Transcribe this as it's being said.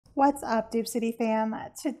What's up, Dupe City fam?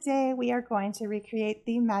 Today we are going to recreate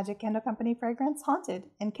the Magic Candle Company fragrance Haunted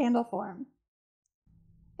in candle form.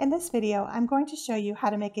 In this video, I'm going to show you how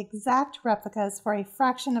to make exact replicas for a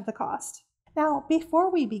fraction of the cost. Now,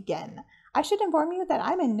 before we begin, I should inform you that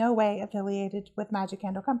I'm in no way affiliated with Magic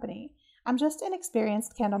Candle Company. I'm just an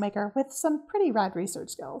experienced candle maker with some pretty rad research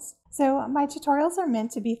skills. So my tutorials are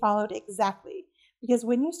meant to be followed exactly, because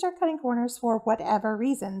when you start cutting corners for whatever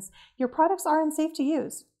reasons, your products are unsafe to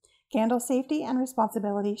use. Candle safety and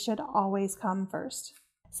responsibility should always come first.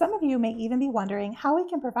 Some of you may even be wondering how we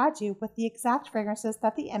can provide you with the exact fragrances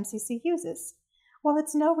that the MCC uses. Well,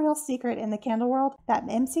 it's no real secret in the candle world that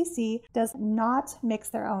MCC does not mix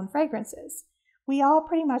their own fragrances. We all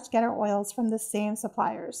pretty much get our oils from the same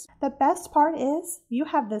suppliers. The best part is you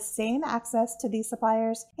have the same access to these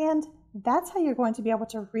suppliers, and that's how you're going to be able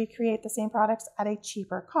to recreate the same products at a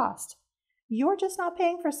cheaper cost. You're just not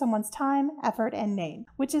paying for someone's time, effort, and name,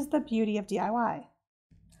 which is the beauty of DIY.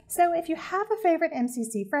 So if you have a favorite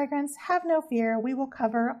MCC fragrance, have no fear, we will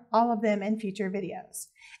cover all of them in future videos.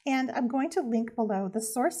 And I'm going to link below the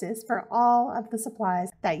sources for all of the supplies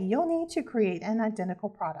that you'll need to create an identical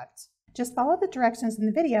product. Just follow the directions in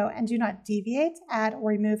the video and do not deviate, add, or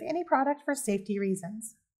remove any product for safety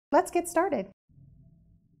reasons. Let's get started.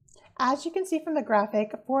 As you can see from the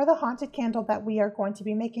graphic, for the haunted candle that we are going to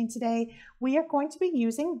be making today, we are going to be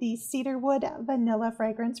using the cedarwood vanilla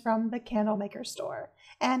fragrance from the Candle Maker store.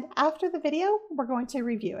 And after the video, we're going to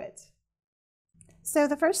review it. So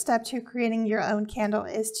the first step to creating your own candle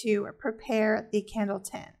is to prepare the candle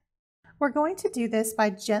tin. We're going to do this by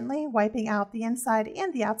gently wiping out the inside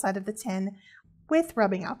and the outside of the tin with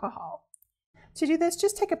rubbing alcohol. To do this,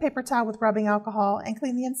 just take a paper towel with rubbing alcohol and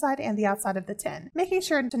clean the inside and the outside of the tin, making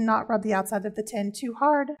sure to not rub the outside of the tin too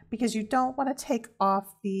hard because you don't want to take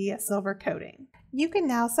off the silver coating. You can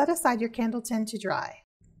now set aside your candle tin to dry.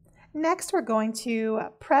 Next, we're going to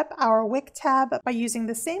prep our wick tab by using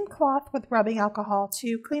the same cloth with rubbing alcohol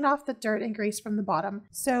to clean off the dirt and grease from the bottom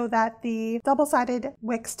so that the double-sided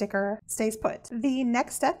wick sticker stays put. The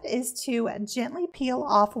next step is to gently peel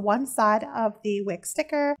off one side of the wick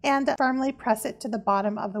sticker and firmly press it to the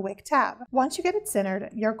bottom of the wick tab. Once you get it centered,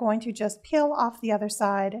 you're going to just peel off the other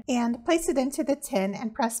side and place it into the tin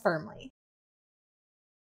and press firmly.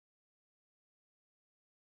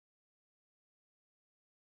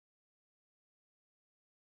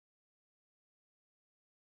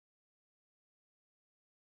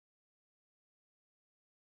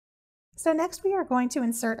 So next we are going to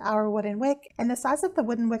insert our wooden wick, and the size of the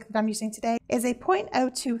wooden wick that I'm using today is a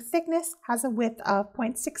 0.02 thickness, has a width of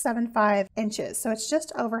 0.675 inches, so it's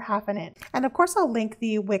just over ½ an inch. And of course I'll link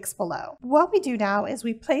the wicks below. What we do now is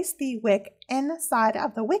we place the wick inside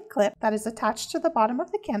of the wick clip that is attached to the bottom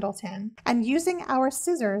of the candle tin, and using our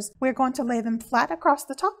scissors, we're going to lay them flat across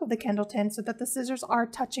the top of the candle tin so that the scissors are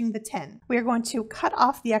touching the tin. We are going to cut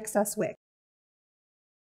off the excess wick.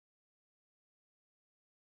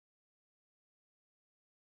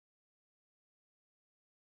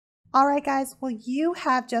 Alright guys, well you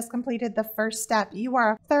have just completed the first step. You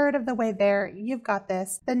are a third of the way there. You've got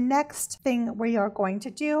this. The next thing we are going to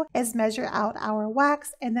do is measure out our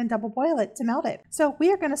wax and then double boil it to melt it. So we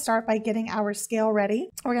are going to start by getting our scale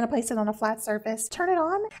ready. We're going to place it on a flat surface, turn it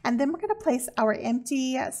on, and then we're going to place our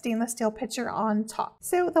empty stainless steel pitcher on top.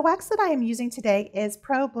 So the wax that I am using today is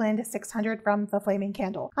Pro Blend 600 from the Flaming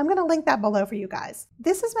Candle. I'm going to link that below for you guys.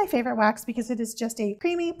 This is my favorite wax because it is just a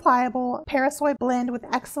creamy, pliable parasoy blend with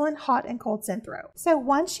excellent hot and cold scent throw. So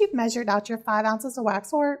once you've measured out your 5 ounces of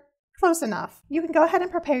wax, or close enough, you can go ahead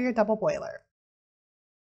and prepare your double boiler.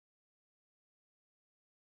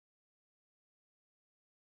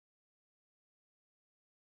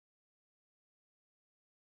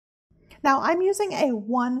 Now I'm using a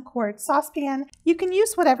 1-quart saucepan. You can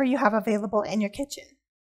use whatever you have available in your kitchen.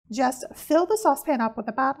 Just fill the saucepan up with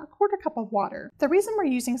about a 1/4 cup of water. The reason we're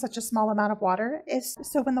using such a small amount of water is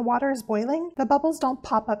so when the water is boiling, the bubbles don't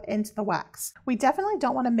pop up into the wax. We definitely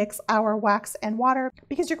don't want to mix our wax and water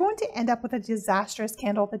because you're going to end up with a disastrous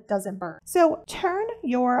candle that doesn't burn. So turn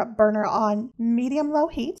your burner on medium-low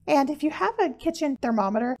heat, and if you have a kitchen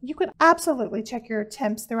thermometer, you could absolutely check your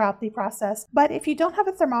temps throughout the process, but if you don't have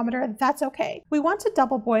a thermometer, that's okay. We want to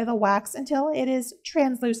double boil the wax until it is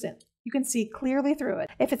translucent. You can see clearly through it.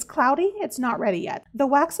 If it's cloudy, it's not ready yet. The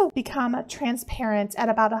wax will become transparent at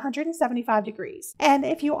about 175 degrees. And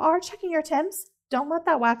if you are checking your temps, don't let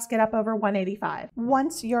that wax get up over 185.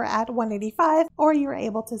 Once you're at 185, or you're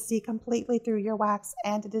able to see completely through your wax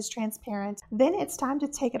and it is transparent, then it's time to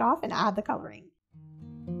take it off and add the coloring.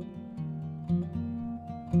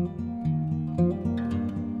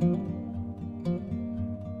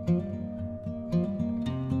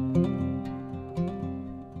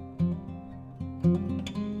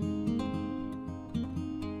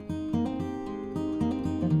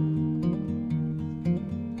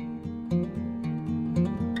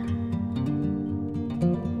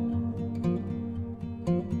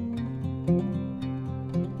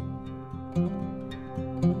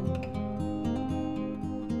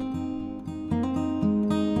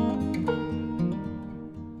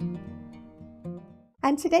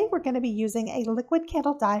 And today we're going to be using a liquid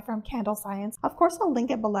candle dye from Candle Science. Of course, I'll link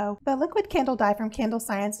it below. The liquid candle dye from Candle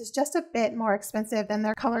Science is just a bit more expensive than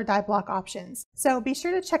their color dye block options. So be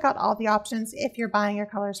sure to check out all the options if you're buying your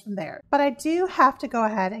colors from there. But I do have to go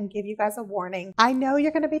ahead and give you guys a warning. I know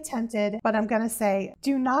you're going to be tempted, but I'm going to say,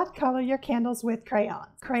 do not color your candles with crayons.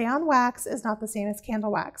 Crayon wax is not the same as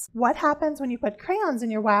candle wax. What happens when you put crayons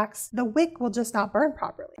in your wax? The wick will just not burn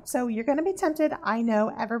properly. So you're going to be tempted. I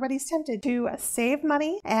know everybody's tempted to save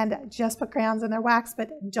money and just put crayons in their wax,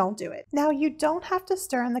 but don't do it. Now, you don't have to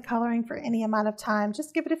stir in the coloring for any amount of time.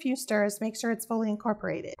 Just give it a few stirs, make sure it's fully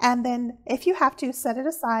incorporated. And then if you have to, set it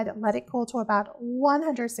aside, let it cool to about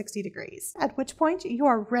 160 degrees, at which point you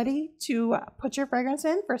are ready to put your fragrance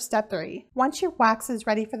in for step 3. Once your wax is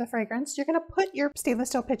ready for the fragrance, you're going to put your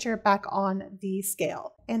stainless steel pitcher back on the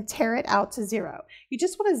scale and tear it out to 0. You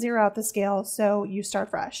just want to zero out the scale so you start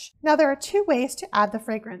fresh. Now, there are 2 ways to add the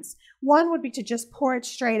fragrance. One would be to just pour it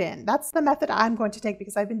straight in. That's the method I'm going to take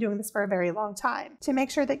because I've been doing this for a very long time. To make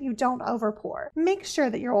sure that you don't over pour, make sure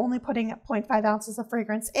that you're only putting 0.5 ounces of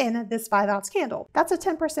fragrance in this 5-ounce candle. That's a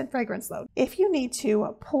 10% fragrance load. If you need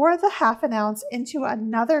to, pour the 1/2 ounce into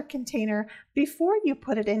another container before you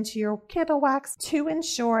put it into your candle wax to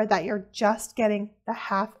ensure that you're just getting the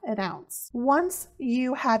 1/2 ounce. Once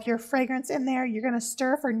you have your fragrance in there, you're going to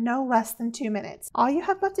stir for no less than 2 minutes. All you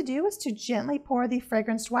have left to do is to gently pour the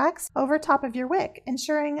fragranced wax over top of your wick,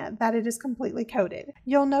 ensuring that it is completely coated.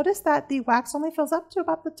 You'll notice that the wax only fills up to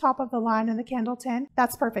about the top of the line in the candle tin.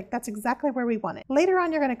 That's perfect. That's exactly where we want it. Later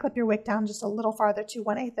on, you're going to clip your wick down just a little farther to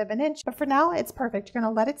 1/8 of an inch, but for now, it's perfect. You're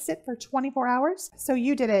going to let it sit for 24 hours. So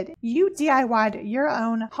you did it. You DIY'd your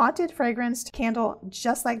own haunted fragranced candle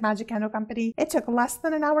just like Magic Candle Company. It took less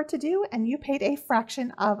than an hour to do, and you paid a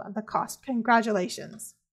fraction of the cost.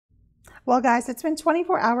 Congratulations. Well, guys, it's been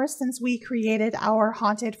 24 hours since we created our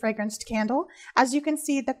haunted fragranced candle. As you can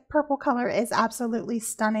see, the purple color is absolutely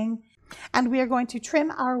stunning, and we are going to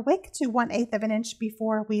trim our wick to 1/8 of an inch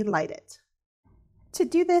before we light it. To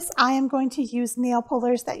do this, I am going to use nail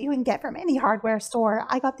pullers that you can get from any hardware store.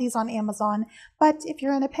 I got these on Amazon, but if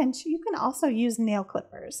you're in a pinch, you can also use nail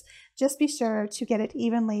clippers. Just be sure to get it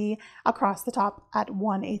evenly across the top at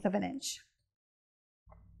 1/8 of an inch.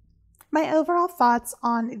 My overall thoughts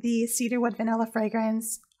on the cedarwood vanilla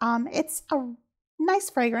fragrance, it's a nice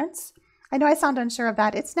fragrance. I know I sound unsure of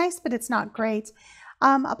that. It's nice, but it's not great.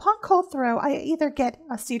 Upon cold throw, I either get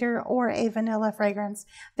a cedar or a vanilla fragrance.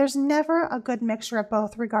 There's never a good mixture of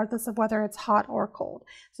both, regardless of whether it's hot or cold.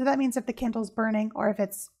 So that means if the candle's burning or if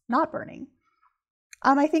it's not burning.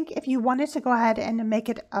 I think if you wanted to go ahead and make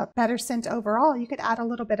it a better scent overall, you could add a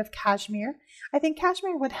little bit of cashmere. I think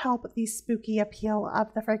cashmere would help the spooky appeal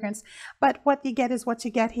of the fragrance, but what you get is what you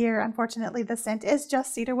get here. Unfortunately, the scent is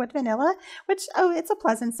just cedarwood vanilla, which, it's a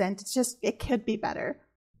pleasant scent. It's just, it could be better.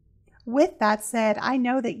 With that said, I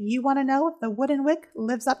know that you want to know if the wooden wick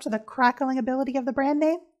lives up to the crackling ability of the brand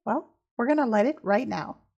name. Well, we're going to light it right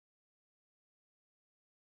now.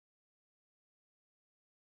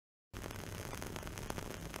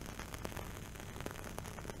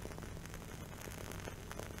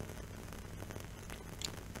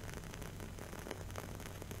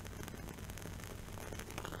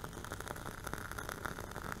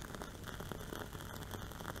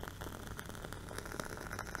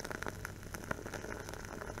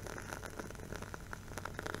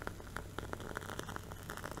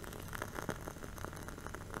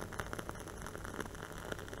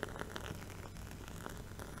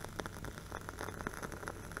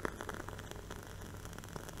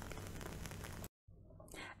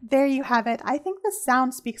 There you have it. I think the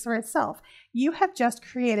sound speaks for itself. You have just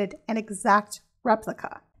created an exact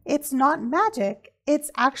replica. It's not magic,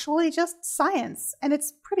 it's actually just science, and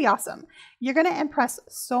it's pretty awesome. You're going to impress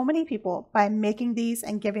so many people by making these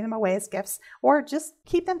and giving them away as gifts, or just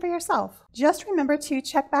keep them for yourself. Just remember to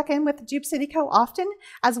check back in with Dupe City Co. often,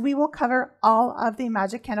 as we will cover all of the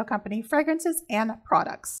Magic Candle Company fragrances and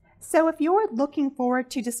products. So if you're looking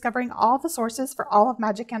forward to discovering all the sources for all of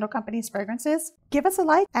Magic Candle Company's fragrances, give us a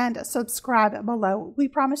like and subscribe below. We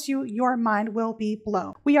promise you your mind will be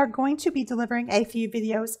blown. We are going to be delivering a few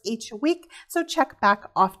videos each week, so check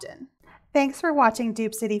back often. Thanks for watching,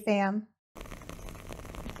 Dupe City fam.